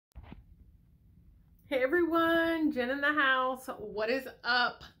Hey everyone, Jen in the house. What is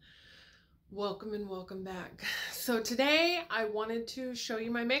up? Welcome and welcome back. So today I wanted to show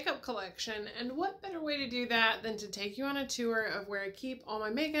you my makeup collection, and what better way to do that than to take you on a tour of where I keep all my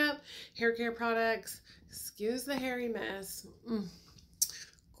makeup, hair care products. Excuse the hairy mess.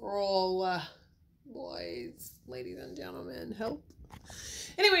 Girl, boys, ladies and gentlemen, help.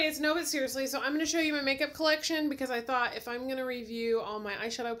 Anyways, no, but seriously, so I'm going to show you my makeup collection because I thought if I'm going to review all my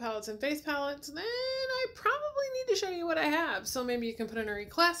eyeshadow palettes and face palettes, then I probably need to show you what I have. So maybe you can put in a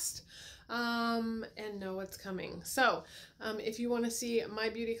request and know what's coming. So if you want to see my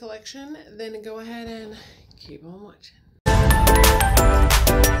beauty collection, then go ahead and keep on watching.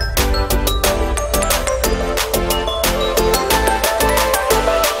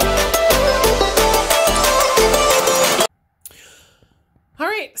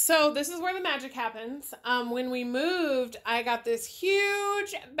 So this is where the magic happens. When we moved, I got this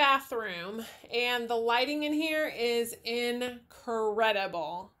huge bathroom and the lighting in here is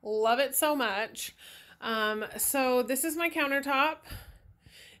incredible. Love it so much. So this is my countertop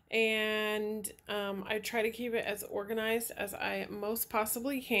and I try to keep it as organized as I most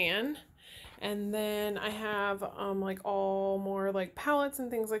possibly can. And then I have like all more like palettes and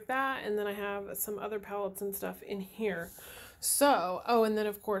things like that. And then I have some other palettes and stuff in here. So, oh, and then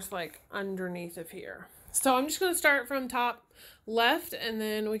of course, like underneath of here. So I'm just going to start from top left and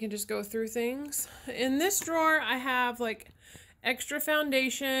then we can just go through things. In this drawer, I have like extra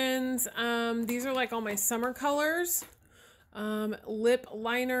foundations. These are like all my summer colors, lip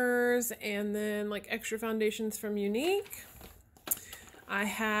liners, and then like extra foundations from Younique. I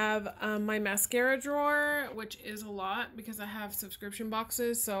have my mascara drawer, which is a lot because I have subscription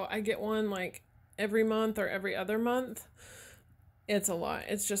boxes. So I get one like every month or every other month. It's a lot.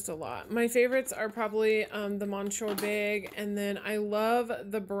 It's just a lot. My favorites are probably the Monsieur Big, and then I love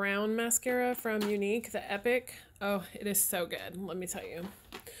the brown mascara from Younique, the Epic. Oh, it is so good, let me tell you.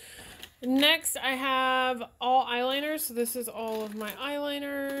 Next, I have all eyeliners. So this is all of my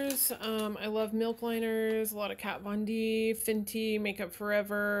eyeliners. I love Milk liners, a lot of Kat Von D, Fenty, Makeup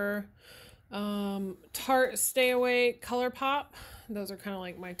Forever, Tarte Stay Awake, ColourPop. Those are kind of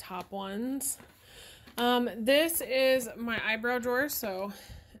like my top ones. This is my eyebrow drawer. So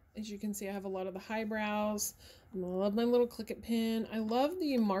as you can see, I have a lot of the highbrows. I love my little click it pin. I love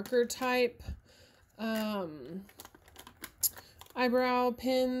the marker type eyebrow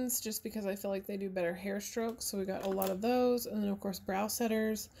pins just because I feel like they do better hair strokes. So we got a lot of those. And then of course brow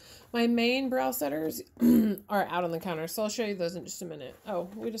setters. My main brow setters are out on the counter. So I'll show you those in just a minute. Oh,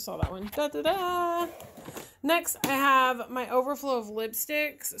 we just saw that one. Da, da, da. Next, I have my overflow of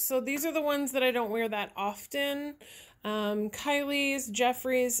lipsticks. So these are the ones that I don't wear that often. Kylie's,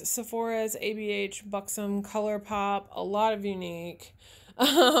 Jeffree's, Sephora's, ABH, Buxom, ColourPop, a lot of Younique.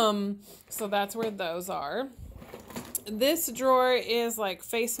 So that's where those are. This drawer is like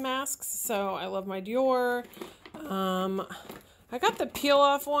face masks. So I love my Dior. I got the peel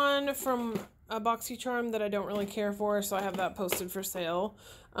off one from a boxy charm that I don't really care for, so I have that posted for sale.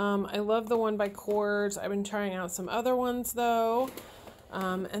 I love the one by Kors. I've been trying out some other ones though.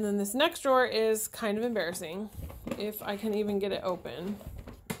 And then this next drawer is kind of embarrassing, if I can even get it open.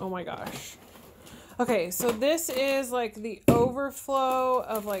 Oh my gosh. Okay, so this is like the overflow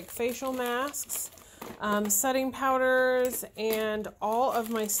of like facial masks, setting powders, and all of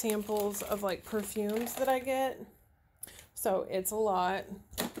my samples of like perfumes that I get. So it's a lot.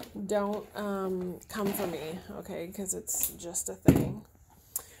 Don't come for me, okay, because it's just a thing.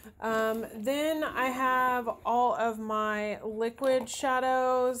 Then I have all of my liquid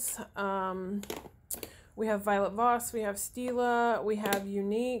shadows. We have Violet Voss, we have Stila, we have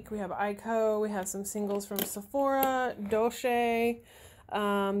Younique, we have Ico, we have some singles from Sephora, Dolce,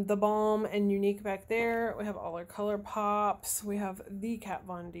 The Balm, and Younique back there. We have all our ColourPops. We have the Kat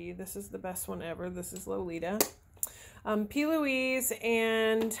Von D. This is the best one ever. This is Lolita. P. Louise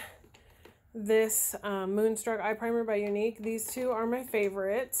and this Moonstruck Eye Primer by Younique. These two are my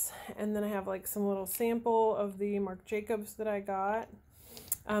favorites. And then I have like some little sample of the Marc Jacobs that I got.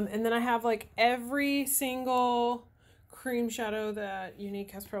 And then I have like every single cream shadow that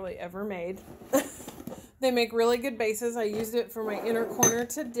Younique has probably ever made. They make really good bases. I used it for my inner corner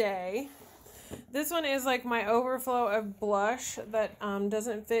today. This one is like my overflow of blush that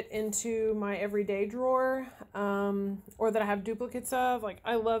doesn't fit into my everyday drawer, or that I have duplicates of. Like,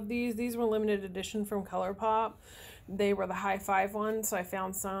 I love these. These were limited edition from ColourPop. They were the high five ones, so I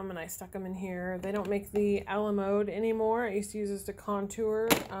found some and I stuck them in here. They don't make the a la mode anymore. I used to use this to contour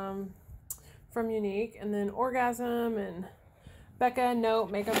from Younique. And then Orgasm and Becca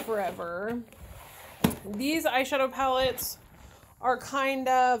Note Makeup Forever. These eyeshadow palettes are kind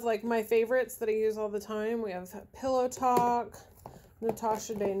of like my favorites that I use all the time. We have Pillow Talk,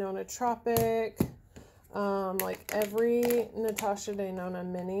 Natasha Denona Tropic, like every Natasha Denona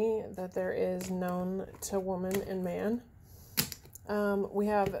mini that there is known to woman and man. We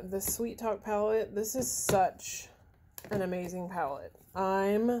have the Sweet Talk palette. This is such an amazing palette.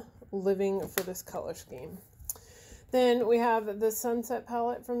 I'm living for this color scheme. Then we have the Sunset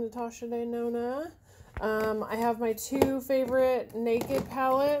palette from Natasha Denona. I have my two favorite Naked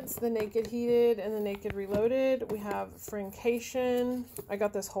palettes, the Naked Heated and the Naked Reloaded. We have Francation. I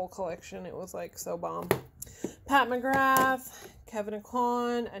got this whole collection. It was like so bomb. Pat McGrath, Kevin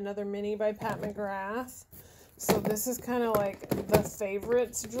Aucoin, another mini by Pat McGrath. So this is kind of like the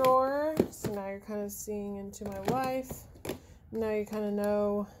favorites drawer. So now you're kind of seeing into my life. Now you kind of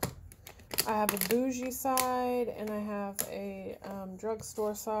know I have a bougie side and I have a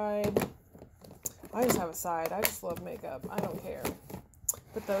drugstore side. I just have a side. I just love makeup. I don't care.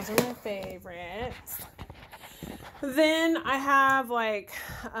 But those are my favorites. Then I have like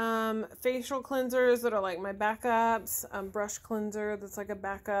facial cleansers that are like my backups. Brush cleanser that's like a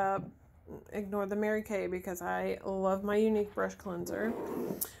backup. Ignore the Mary Kay because I love my Unique brush cleanser.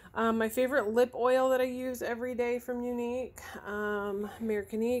 My favorite lip oil that I use every day from Unique.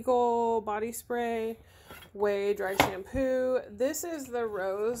 American Eagle body spray. Way dry shampoo. This is the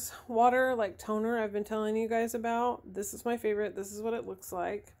rose water like toner I've been telling you guys about. This is my favorite. This is what it looks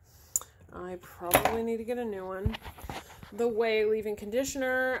like. I probably need to get a new one. The Way leave-in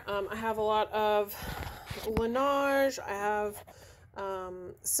conditioner. I have a lot of Laneige. I have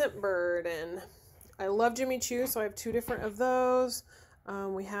Scentbird, and I love Jimmy Choo, so I have two different of those.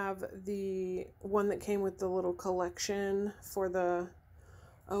 We have the one that came with the little collection for the,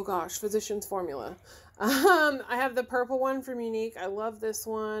 oh gosh, Physicians Formula. I have the purple one from Unique. I love this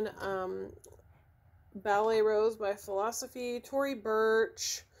one. Ballet Rose by Philosophy. Tory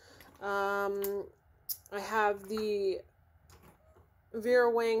Burch. I have the Vera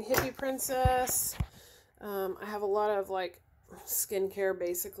Wang Hippie Princess. I have a lot of like skincare,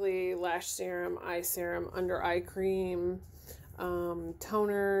 basically lash serum, eye serum, under eye cream,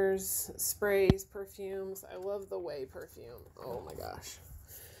 toners, sprays, perfumes. I love the Way perfume. Oh my gosh.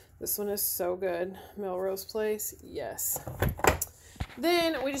 This one is so good. Melrose Place. Yes.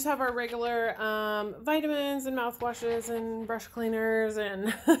 Then we just have our regular vitamins and mouthwashes and brush cleaners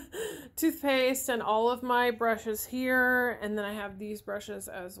and toothpaste and all of my brushes here. And then I have these brushes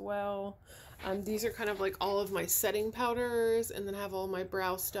as well. These are kind of like all of my setting powders, and then I have all my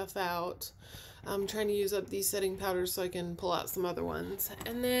brow stuff out. I'm trying to use up these setting powders so I can pull out some other ones.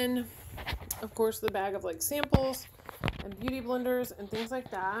 And then, of course, the bag of like samples and beauty blenders and things like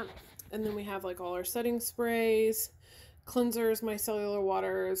that. And then we have like all our setting sprays, cleansers, micellar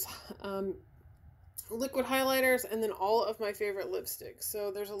waters, liquid highlighters, and then all of my favorite lipsticks. So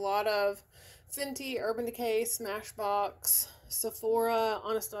there's a lot of Fenty, Urban Decay, Smashbox, Sephora,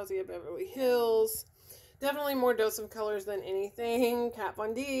 Anastasia Beverly Hills. Definitely more Dose of Colors than anything. Kat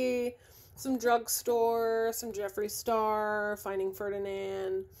Von D, some drugstore, some Jeffree Star, Finding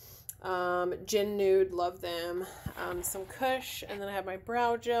Ferdinand, Gen Nude, love them. Some Kush, and then I have my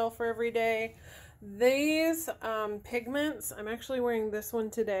brow gel for every day. These pigments, I'm actually wearing this one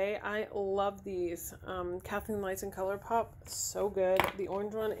today. I love these. Kathleen Lights and Color Pop, so good. The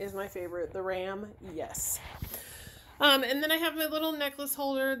orange one is my favorite. The Ram, yes. And then I have my little necklace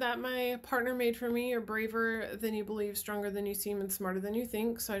holder that my partner made for me. You're braver than you believe, stronger than you seem, and smarter than you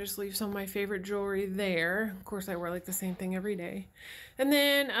think. So I just leave some of my favorite jewelry there. Of course, I wear like the same thing every day. And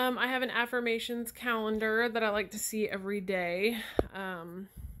then I have an affirmations calendar that I like to see every day.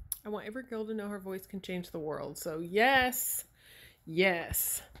 I want every girl to know her voice can change the world. So yes,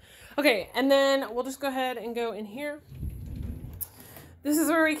 yes. Okay, and then we'll just go ahead and go in here. This is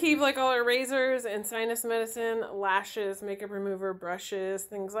where we keep like all our razors and sinus medicine, lashes, makeup remover, brushes,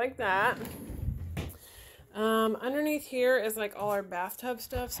 things like that. Underneath here is like all our bathtub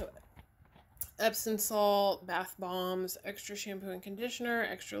stuff. So Epsom salt, bath bombs, extra shampoo and conditioner,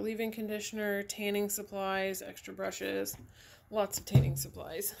 extra leave-in conditioner, tanning supplies, extra brushes, lots of tanning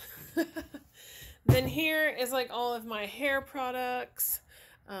supplies. Then here is like all of my hair products,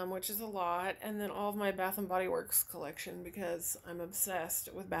 which is a lot, and then all of my Bath & Body Works collection because I'm obsessed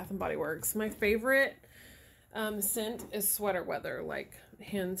with Bath & Body Works. My favorite scent is Sweater Weather, like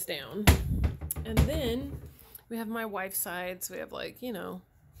hands down. And then we have my wife's side, so we have like, you know,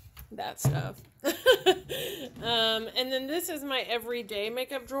 that stuff. And then this is my everyday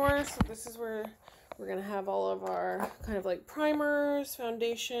makeup drawer. So this is where we're going to have all of our kind of like primers,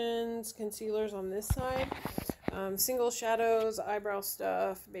 foundations, concealers on this side. Single shadows, eyebrow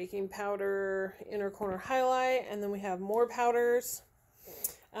stuff, baking powder, inner corner highlight, and then we have more powders.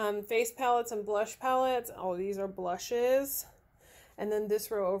 Face palettes and blush palettes. Oh, these are blushes. And then this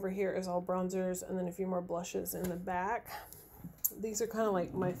row over here is all bronzers, and then a few more blushes in the back. These are kind of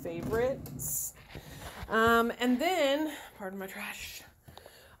like my favorites. And then, pardon my trash,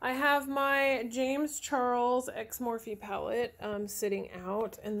 I have my James Charles X Morphe palette sitting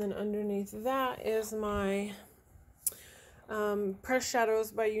out, and then underneath that is my Pressed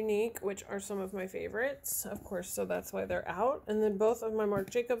Shadows by CHICNYC, which are some of my favorites, of course, so that's why they're out. And then both of my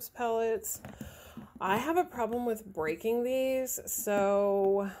Marc Jacobs palettes. I have a problem with breaking these,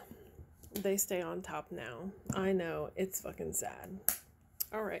 so they stay on top now. I know, it's fucking sad.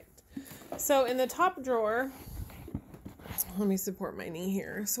 All right, so in the top drawer, let me support my knee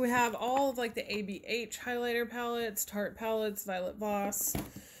here. So we have all of like the ABH highlighter palettes, Tarte palettes, Violet Voss,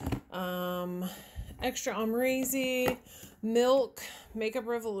 Extra Ombre, Milk, Makeup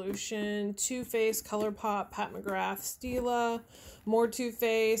Revolution, Too Faced, ColourPop, Pat McGrath, Stila, more Too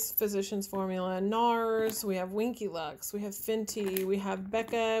Faced, Physicians Formula, NARS. We have Winky Lux, we have Fenty, we have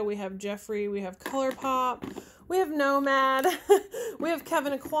Becca, we have Jeffree, we have ColourPop, we have Nomad, we have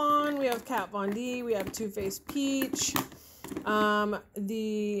Kevin Aquan, we have Kat Von D, we have Too Faced Peach,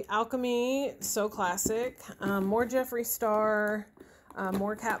 the Alchemy, So Classic, more Jeffree Star,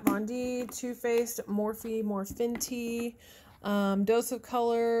 more Kat Von D, Too Faced, Morphe, more Fenty, Dose of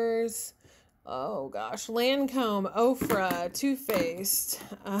Colors, oh gosh, Lancome, Ofra, Too Faced,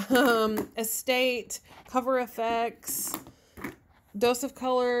 Estate, Cover FX, Dose of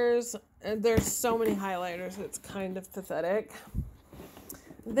Colors. There's so many highlighters, it's kind of pathetic.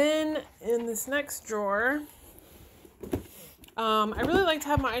 Then in this next drawer, I really like to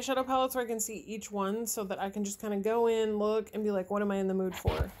have my eyeshadow palette so I can see each one, so that I can just kind of go in, look, and be like, what am I in the mood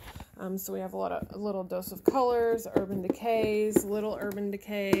for? So we have a little Dose of Colors, Urban Decays, little Urban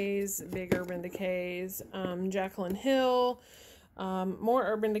Decays, big Urban Decays, Jaclyn Hill, more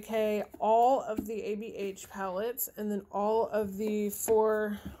Urban Decay, all of the ABH palettes, and then all of the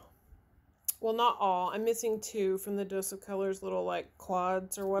well, not all, I'm missing two from the Dose of Colors little like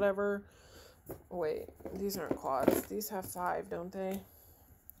quads or whatever. Wait, these aren't quads. These have 5, don't they?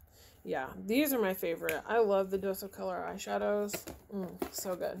 Yeah, these are my favorite. I love the Dose of Color eyeshadows.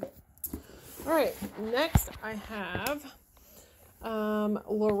 So good. All right, next I have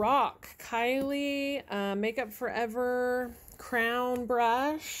Lorac, Kylie, Makeup Forever, Crown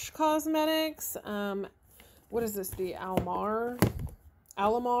Brush Cosmetics. What is this? The Alamar,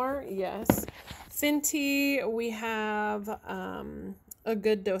 yes. Fenty, we have a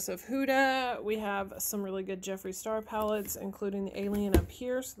good dose of Huda. We have some really good Jeffree Star palettes, including the Alien up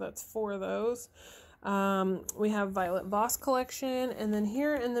here, so that's 4 of those. We have Violet Voss collection, and then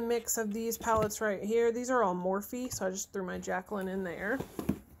here in the mix of these palettes right here, these are all Morphe, so I just threw my Jaclyn in there.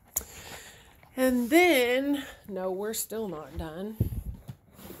 And then, no, we're still not done.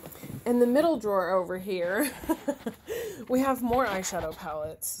 In the middle drawer over here, we have more eyeshadow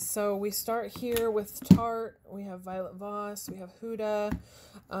palettes. So we start here with Tarte. We have Violet Voss. We have Huda.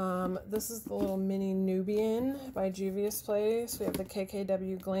 This is the little mini Nubian by Juvia's Place. We have the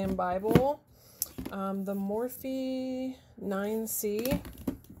KKW Glam Bible. The Morphe 9C.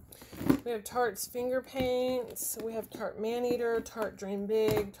 We have Tarte's Finger Paints. We have Tarte Maneater, Tarte Dream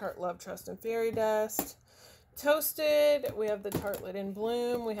Big, Tarte Love, Trust, and Fairy Dust. Toasted, we have the Tartelette in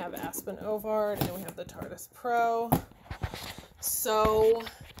Bloom, we have Aspen Ovard, and we have the Tarteist Pro. So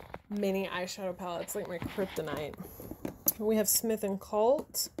many eyeshadow palettes, like my kryptonite. We have Smith &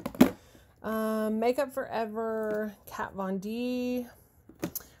 Cult, Makeup Forever, Kat Von D,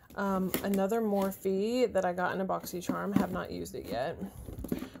 another Morphe that I got in a boxy charm, have not used it yet.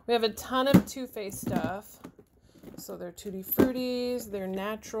 We have a ton of Too Faced stuff. So they're Tutti Fruities, they're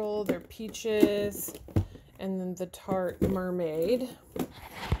natural, they're peaches, and then the Tarte Mermaid.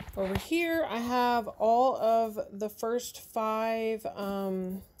 Over here, I have all of the first 5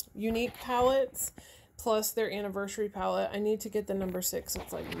 CHICNYC palettes, plus their anniversary palette. I need to get the number 6.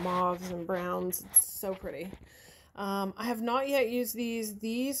 It's like mauves and browns. It's so pretty. I have not yet used these.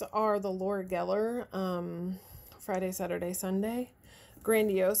 These are the Laura Geller Friday, Saturday, Sunday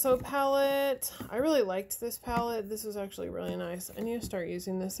Grandioso palette. I really liked this palette. This was actually really nice. I need to start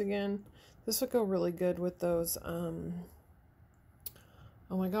using this again. This would go really good with those, oh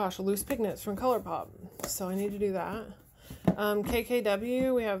my gosh, loose pigments from ColourPop. So I need to do that.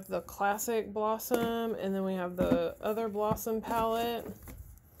 KKW, we have the classic Blossom, and then we have the other Blossom palette.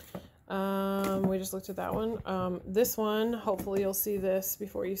 We just looked at that one. This one, hopefully you'll see this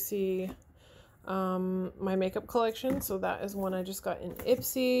before you see my makeup collection. So that is one I just got in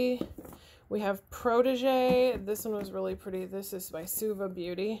Ipsy. We have Protege. This one was really pretty. This is by Suva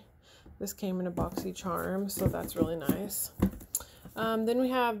Beauty. This came in a boxy charm, so that's really nice. Then we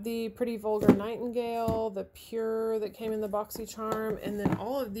have the Pretty Vulgar Nightingale, the Pure that came in the boxy charm, and then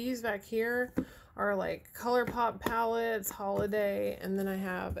all of these back here are like ColourPop palettes, Holiday, and then I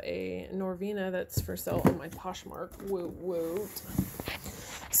have a Norvina that's for sale on my Poshmark. Woot woot.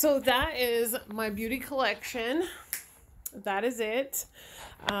 So that is my beauty collection. That is it.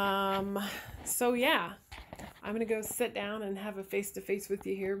 So yeah, I'm gonna go sit down and have a face-to-face with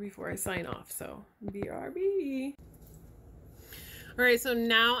you here before I sign off. So BRB. All right, so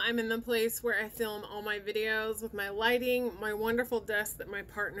now I'm in the place where I film all my videos with my lighting, my wonderful desk that my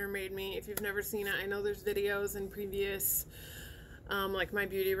partner made me. If you've never seen it, I know there's videos in previous, like my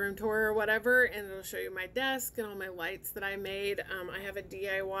beauty room tour or whatever, and it'll show you my desk and all my lights that I made. I have a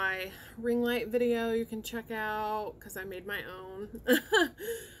DIY ring light video you can check out because I made my own.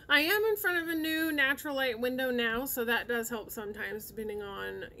 I am in front of a new natural light window now, so that does help sometimes depending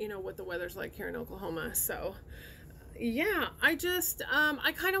on, you know, what the weather's like here in Oklahoma. So yeah, I just,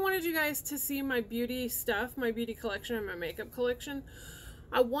 I kind of wanted you guys to see my beauty stuff, my beauty collection and my makeup collection.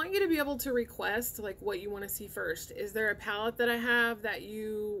 I want you to be able to request like what you want to see first. Is there a palette that I have that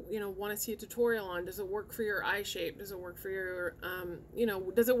you know, want to see a tutorial on? Does it work for your eye shape? Does it work for your, you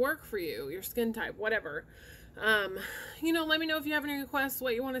know, does it work for you, your skin type, whatever? You know, let me know if you have any requests,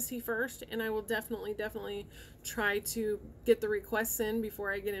 what you want to see first, and I will definitely try to get the requests in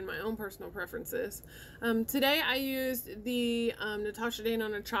before I get in my own personal preferences. Today I used the Natasha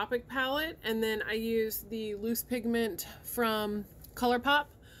Denona Tropic palette, and then I used the loose pigment from ColourPop,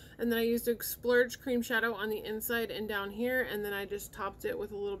 and then I used a Splurge cream shadow on the inside and down here, and then I just topped it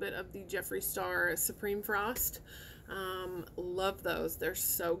with a little bit of the Jeffree Star Supreme Frost. Love those. They're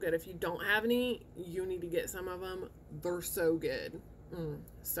so good. If you don't have any, you need to get some of them. They're so good.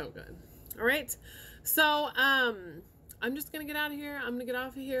 So good. All right. So, I'm just going to get out of here. I'm going to get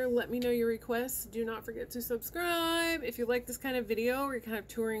off of here. Let me know your requests. Do not forget to subscribe. If you like this kind of video or you're kind of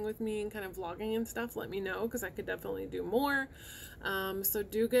touring with me and kind of vlogging and stuff, let me know because I could definitely do more. So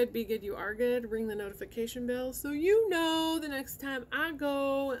do good, be good, you are good. Ring the notification bell so you know the next time I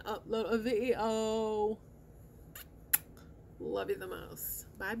go and upload a video. Love you the most.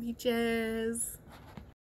 Bye, beaches.